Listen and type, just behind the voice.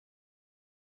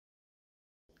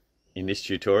In this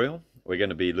tutorial, we're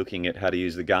going to be looking at how to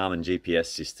use the Garmin GPS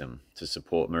system to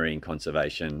support marine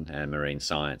conservation and marine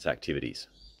science activities.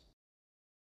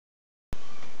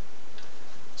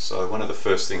 So one of the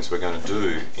first things we're going to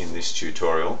do in this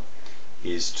tutorial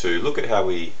is to look at how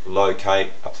we locate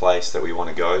a place that we want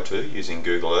to go to using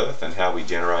Google Earth and how we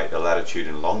generate the latitude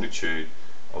and longitude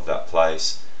of that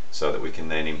place so that we can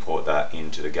then import that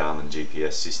into the Garmin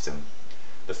GPS system.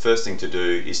 The first thing to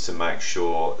do is to make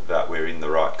sure that we're in the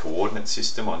right coordinate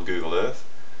system on Google Earth.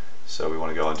 So we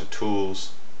want to go into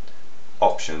Tools,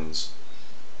 Options,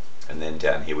 and then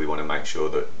down here we want to make sure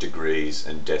that degrees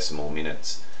and decimal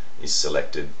minutes is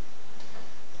selected.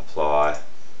 Apply,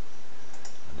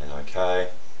 and then OK.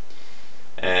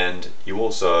 And you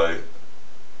also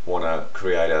want to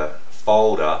create a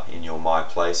folder in your My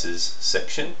Places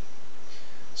section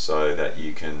so that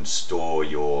you can store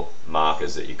your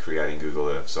markers that you create in Google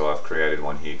Earth. So I've created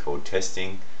one here called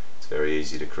Testing. It's very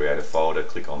easy to create a folder.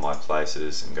 Click on My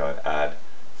Places and go Add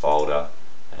Folder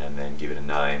and then give it a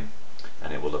name,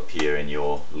 and it will appear in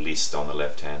your list on the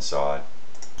left hand side.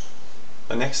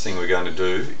 The next thing we're going to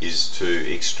do is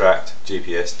to extract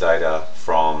GPS data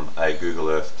from a Google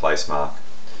Earth placemark.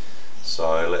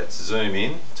 So let's zoom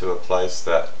in to a place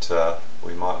that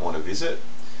we might want to visit.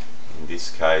 In this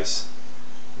case,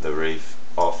 the reef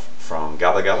off from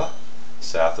Gubba Gubba,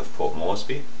 south of Port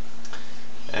Moresby.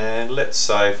 And let's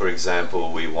say, for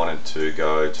example, we wanted to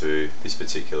go to this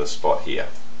particular spot here,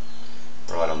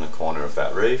 right on the corner of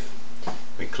that reef.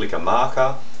 We click a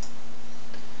marker,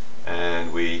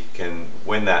 and we can,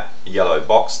 when that yellow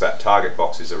box, that target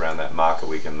box is around that marker,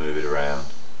 we can move it around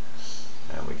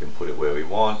and we can put it where we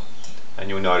want. And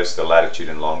you'll notice the latitude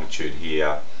and longitude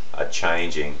here are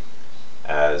changing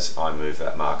as I move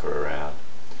that marker around.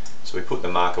 So we put the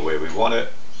marker where we want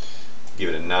it, give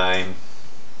it a name,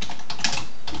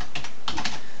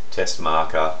 test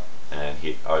marker, and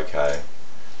hit OK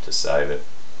to save it.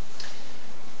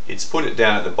 It's put it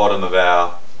down at the bottom of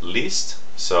our list,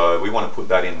 so we want to put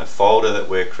that in the folder that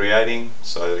we're creating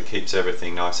so that it keeps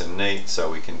everything nice and neat, so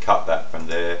we can cut that from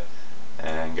there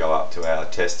and go up to our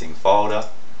testing folder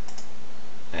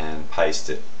and paste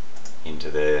it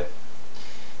into there.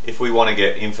 If we want to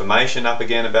get information up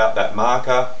again about that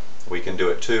marker, we can do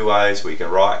it two ways. We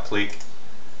can right click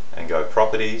and go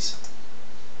Properties,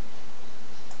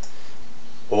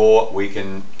 or we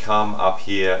can come up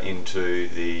here into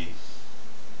the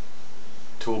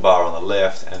toolbar on the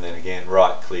left and then again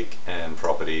right click and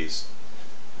Properties,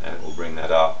 and it will bring that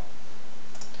up.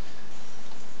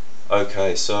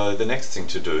 Okay, so the next thing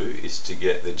to do is to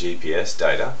get the GPS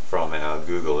data from our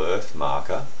Google Earth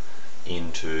marker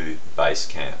into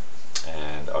Basecamp,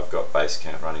 and I've got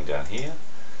Basecamp running down here.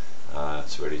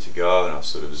 It's ready to go, and I've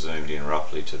sort of zoomed in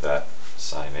roughly to that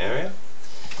same area.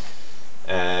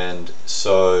 And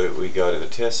so we go to the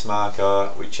test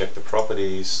marker, we check the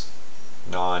properties,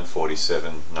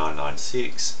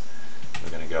 947,996.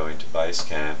 We're going to go into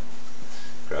Basecamp,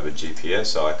 grab a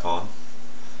GPS icon,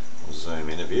 we'll zoom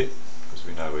in a bit because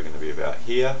we know we're going to be about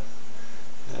here,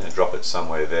 and drop it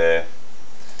somewhere there,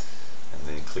 and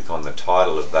then click on the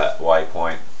title of that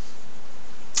waypoint,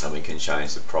 and we can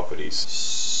change the properties.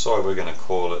 So we're going to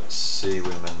call it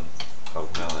Women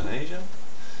of Melanesia,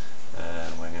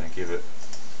 and we're going to give it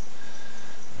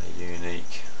a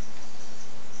unique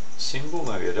symbol,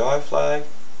 maybe a die flag,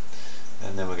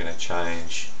 and then we're going to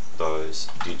change those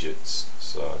digits.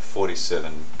 So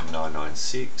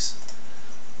 47,996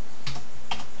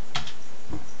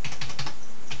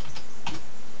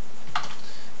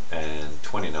 and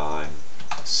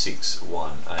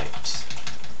 29,618.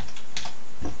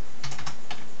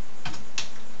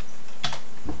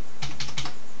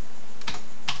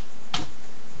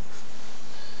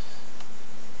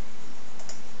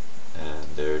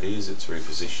 There it is, it's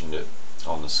repositioned it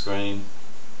on the screen,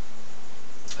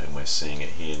 and we're seeing it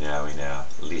here now in our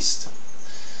list.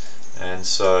 And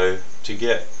so to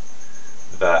get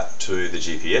that to the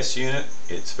GPS unit,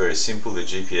 it's very simple. The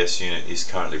GPS unit is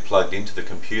currently plugged into the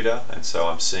computer, and so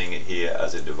I'm seeing it here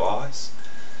as a device.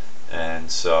 And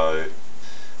so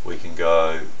we can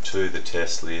go to the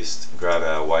test list, grab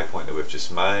our waypoint that we've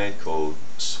just made called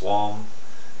SWoM,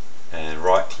 and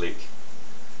right click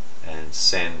and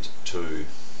send to,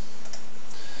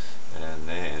 and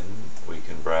then we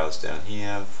can browse down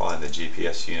here, find the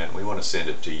GPS unit. We want to send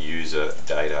it to user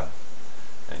data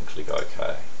and click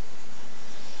OK,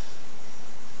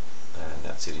 and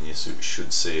that's it. And you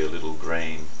should see a little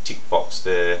green tick box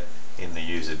there in the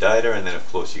user data, and then of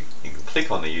course you can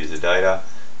click on the user data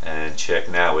and check.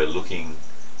 Now we're looking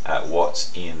at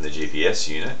what's in the GPS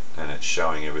unit, and it's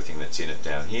showing everything that's in it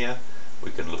down here. We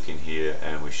can look in here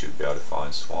and we should be able to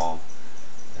find SWoM,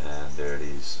 and there it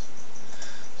is.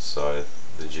 So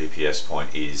the GPS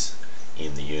point is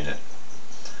in the unit.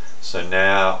 So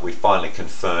now we finally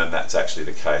confirm that's actually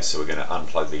the case, so we're going to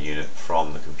unplug the unit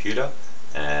from the computer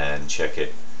and check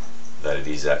it that it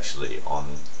is actually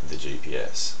on the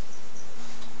GPS.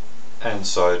 And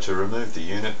so to remove the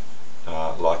unit,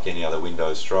 like any other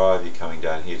Windows drive, you're coming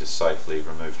down here to safely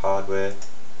remove hardware,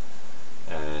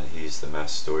 and here's the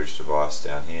mass storage device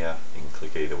down here. You can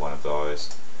click either one of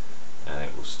those and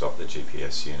it will stop the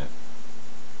GPS unit.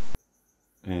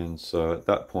 And so at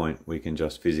that point we can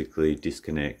just physically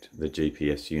disconnect the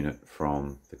GPS unit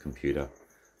from the computer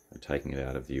and taking it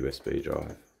out of the USB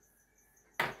drive.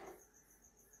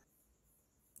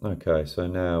 Okay, so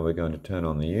now we're going to turn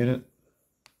on the unit.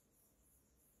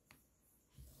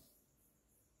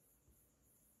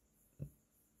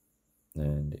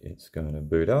 And it's going to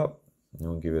boot up, and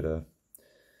we'll give it a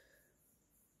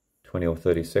 20 or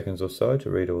 30 seconds or so to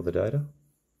read all the data.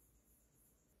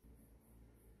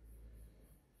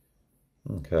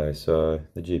 Okay, so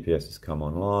the GPS has come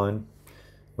online.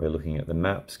 We're looking at the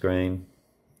map screen,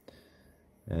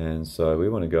 and so we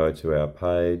want to go to our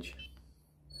page,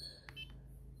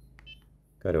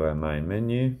 go to our main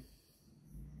menu,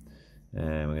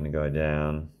 and we're going to go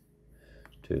down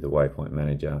to the waypoint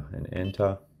manager and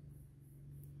enter.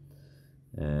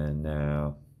 And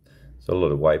now there's a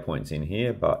lot of waypoints in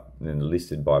here, but then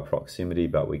listed by proximity,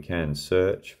 but we can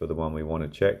search for the one we want to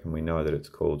check, and we know that it's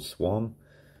called SWoM.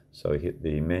 So we hit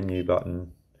the menu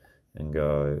button and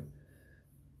go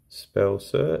spell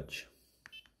search,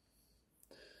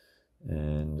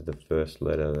 and the first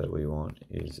letter that we want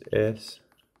is S.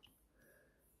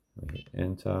 We hit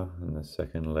enter, and the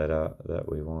second letter that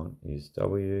we want is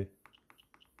W.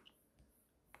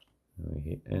 And we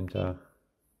hit enter,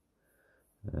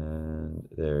 and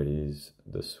there it is,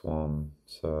 the SWoM.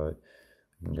 So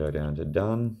we can go down to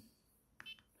done.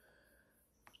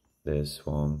 There's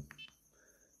SWoM,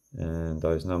 and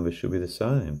those numbers should be the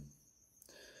same.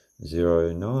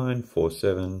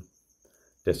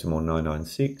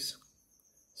 0947.996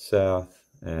 south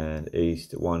and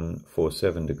east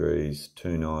 147 degrees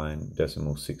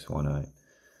 29.618.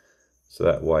 So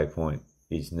that waypoint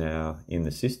is now in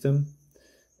the system,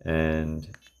 and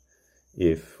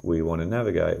if we want to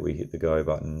navigate, we hit the go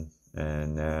button,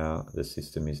 and now the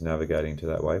system is navigating to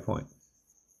that waypoint.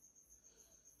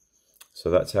 So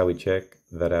that's how we check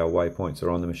that our waypoints are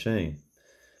on the machine.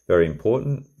 Very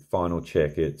important final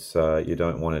check. It's you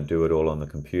don't want to do it all on the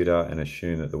computer and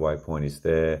assume that the waypoint is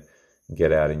there,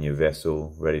 get out in your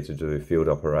vessel ready to do field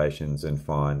operations and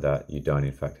find that you don't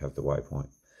in fact have the waypoint.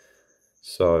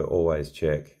 So always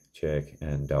check,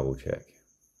 and double check.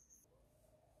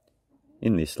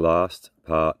 In this last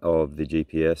part of the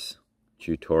GPS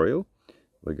tutorial,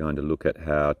 we're going to look at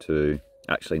how to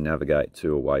actually navigate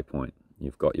to a waypoint.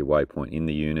 You've got your waypoint in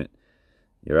the unit,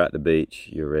 you're at the beach,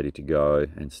 you're ready to go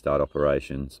and start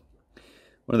operations.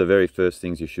 One of the very first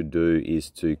things you should do is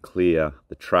to clear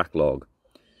the track log.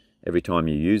 Every time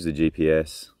you use the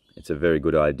GPS, it's a very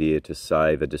good idea to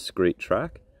save a discrete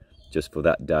track just for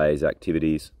that day's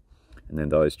activities, and then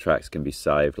those tracks can be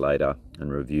saved later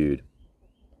and reviewed.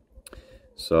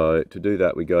 So to do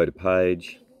that, we go to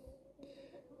page,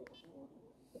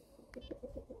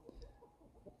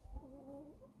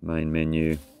 main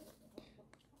menu,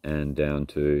 and down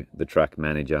to the track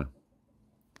manager.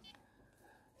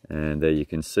 And there you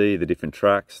can see the different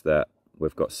tracks that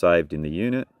we've got saved in the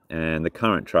unit, and the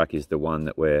current track is the one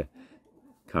that we're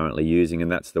currently using,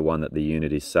 and that's the one that the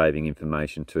unit is saving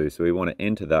information to. So we want to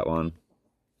enter that one,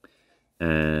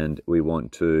 and we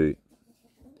want to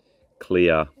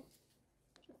clear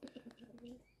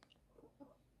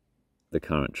the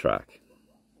current track.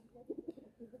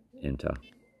 Enter.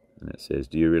 And it says,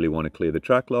 do you really want to clear the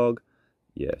track log?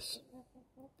 Yes.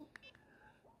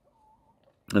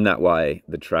 And that way,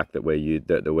 the track that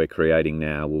we're creating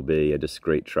now will be a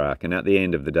discrete track. And at the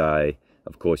end of the day,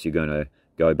 of course, you're going to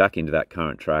go back into that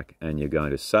current track and you're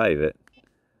going to save it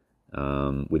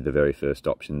with the very first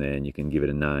option there, and you can give it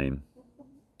a name.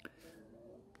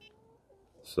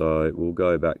 So we'll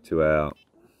go back to our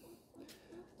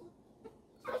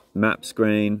map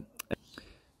screen.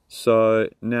 So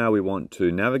now we want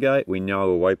to navigate. We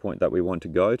know a waypoint that we want to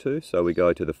go to, so we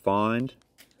go to the Find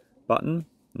button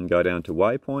and go down to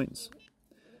Waypoints,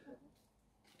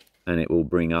 and it will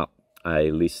bring up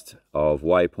a list of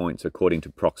waypoints according to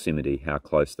proximity, how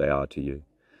close they are to you.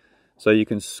 So you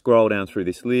can scroll down through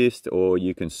this list, or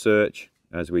you can search,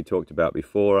 as we talked about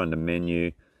before. Under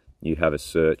Menu, you have a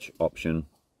search option.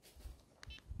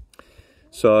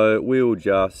 So we'll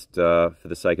just, for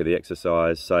the sake of the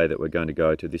exercise, say that we're going to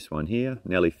go to this one here,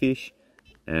 Nelly Fish,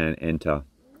 and enter.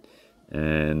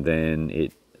 and then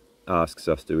it asks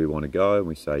us, do we want to go, and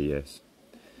we say yes.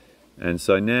 And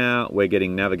so now we're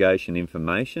getting navigation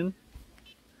information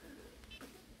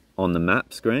on the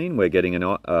map screen. We're getting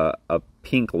a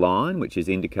pink line which is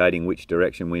indicating which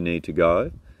direction we need to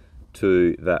go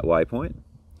to that waypoint.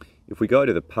 If we go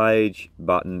to the page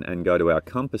button and go to our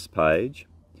compass page,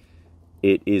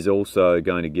 it is also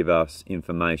going to give us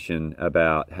information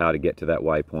about how to get to that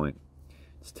waypoint.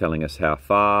 It's telling us how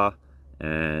far,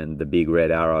 and the big red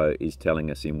arrow is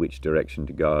telling us in which direction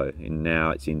to go. And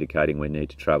now it's indicating we need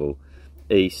to travel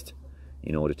east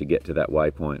in order to get to that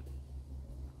waypoint.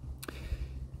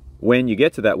 When you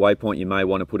get to that waypoint, you may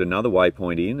want to put another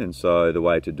waypoint in, and so the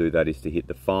way to do that is to hit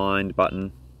the find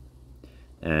button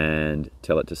and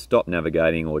tell it to stop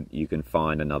navigating, or you can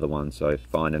find another one. So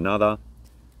find another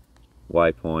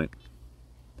waypoint,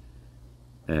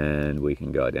 and we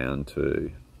can go down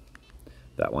to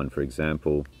that one, for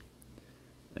example,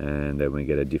 and then we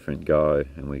get a different go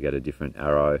and we get a different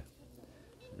arrow,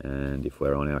 and if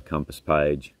we're on our compass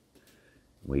page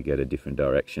we get a different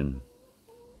direction.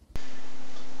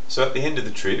 So at the end of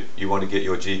the trip you want to get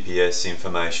your GPS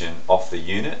information off the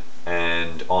unit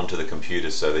and onto the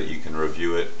computer so that you can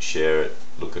review it, share it,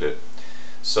 look at it.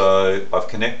 So I've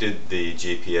connected the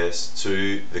GPS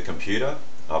to the computer,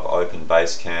 I've opened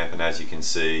Basecamp, and as you can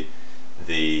see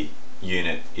the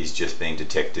unit is just being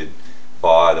detected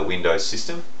by the Windows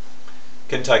system.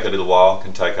 Can take a little while,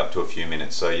 can take up to a few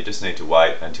minutes, so you just need to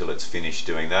wait until it's finished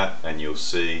doing that, and you'll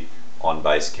see on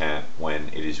Basecamp when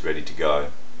it is ready to go.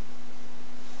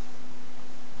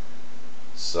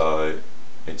 So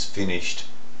it's finished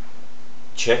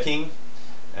checking,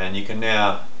 and you can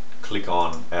now click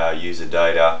on our user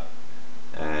data,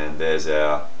 and there's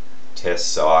our test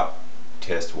site,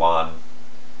 test 1,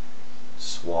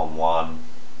 SWoM 1.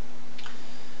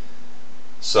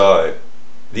 So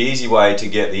the easy way to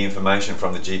get the information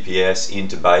from the GPS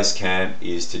into Basecamp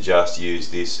is to just use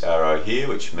this arrow here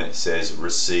which says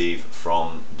receive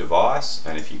from device,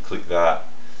 and if you click that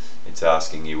it's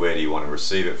asking you where do you want to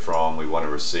receive it from. We want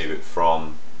to receive it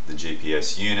from the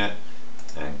GPS unit,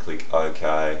 and click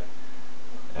OK,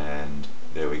 and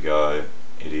there we go,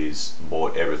 it is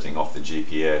brought everything off the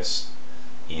GPS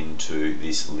into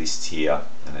this list here,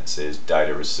 and it says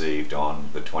data received on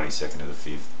the 22nd of the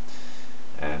 5th.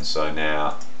 And so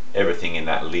now everything in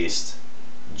that list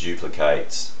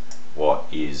duplicates what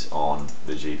is on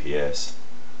the GPS.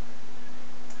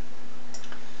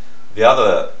 The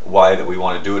other way that we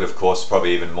want to do it, of course,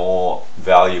 probably even more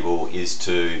valuable, is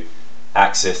to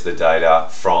access the data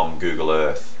from Google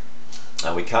Earth.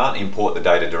 And we can't import the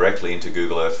data directly into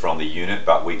Google Earth from the unit,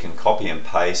 but we can copy and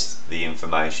paste the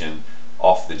information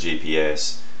off the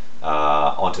GPS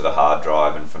onto the hard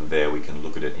drive, and from there we can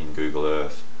look at it in Google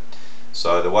Earth.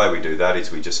 So the way we do that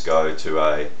is we just go to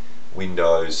a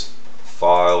Windows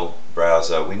file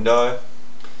browser window,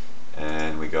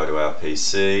 and we go to our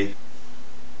PC,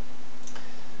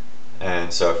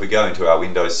 and so if we go into our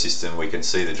Windows system we can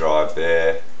see the drive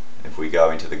there. If we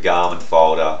go into the Garmin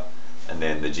folder and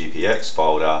then the GPX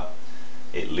folder,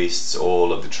 it lists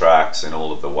all of the tracks and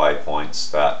all of the waypoints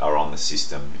that are on the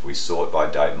system. If we sort by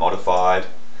date modified,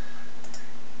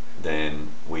 then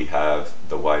we have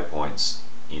the waypoints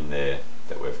in there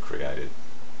that we've created.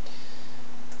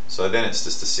 So then it's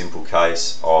just a simple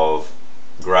case of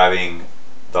grabbing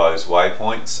those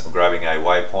waypoints, or grabbing a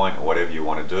waypoint, or whatever you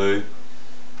want to do.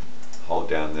 Hold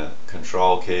down the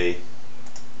control key,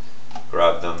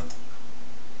 grab them,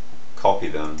 copy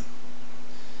them,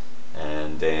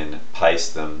 and then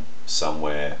paste them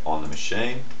somewhere on the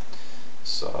machine.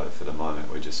 So for the moment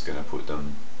we're just going to put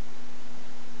them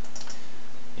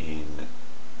in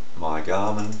my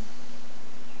Garmin.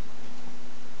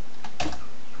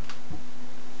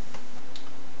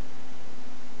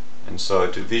 And so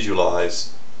to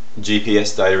visualize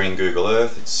GPS data in Google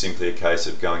Earth, it's simply a case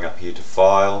of going up here to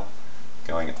File,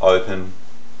 going Open,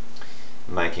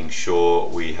 making sure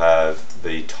we have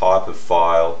the type of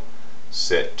file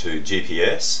set to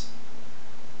GPS,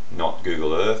 not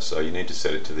Google Earth, so you need to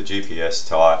set it to the GPS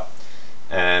type,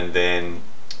 and then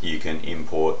you can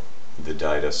import the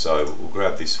data. So we'll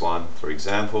grab this one for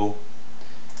example,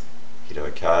 hit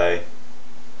OK,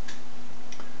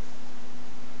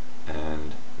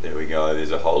 and there we go,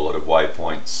 there's a whole lot of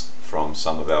waypoints from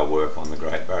some of our work on the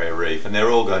Great Barrier Reef, and they're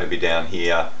all going to be down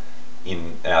here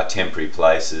in our temporary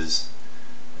places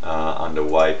under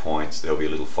waypoints. There'll be a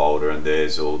little folder and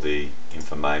there's all the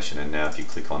information, and now if you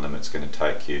click on them it's going to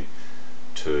take you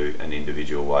to an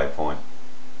individual waypoint.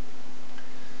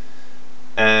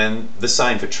 And the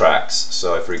same for tracks.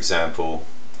 So for example,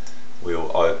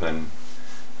 we'll open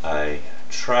a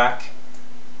track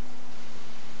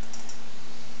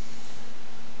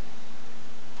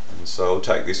So I'll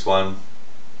take this one,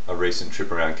 a recent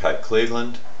trip around Cape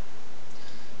Cleveland,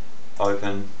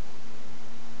 open,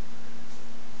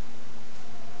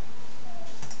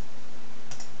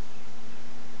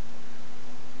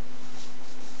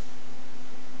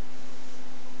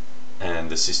 and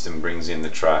the system brings in the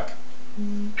track.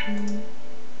 And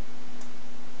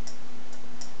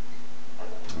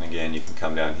again, you can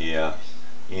come down here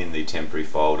in the temporary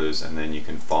folders and then you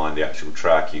can find the actual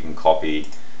track. You can copy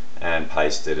and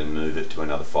paste it and move it to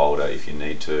another folder if you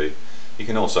need to. You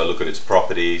can also look at its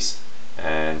properties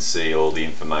and see all the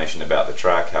information about the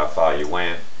track, how far you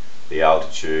went, the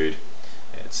altitude,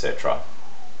 etc.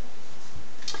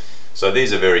 So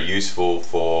these are very useful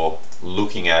for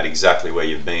looking at exactly where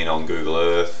you've been on Google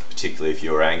Earth, particularly if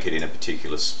you're anchored in a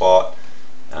particular spot,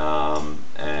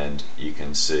 and you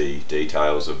can see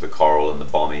details of the coral and the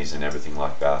bommies and everything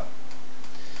like that.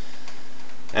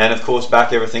 And of course,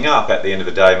 back everything up at the end of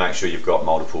the day. Make sure you've got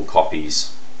multiple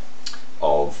copies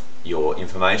of your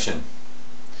information.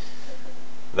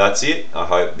 That's it. I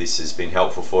hope this has been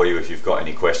helpful for you. If you've got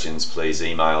any questions, please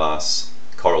email us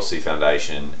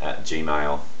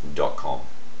coralseafoundation@gmail.com.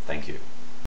 Thank you.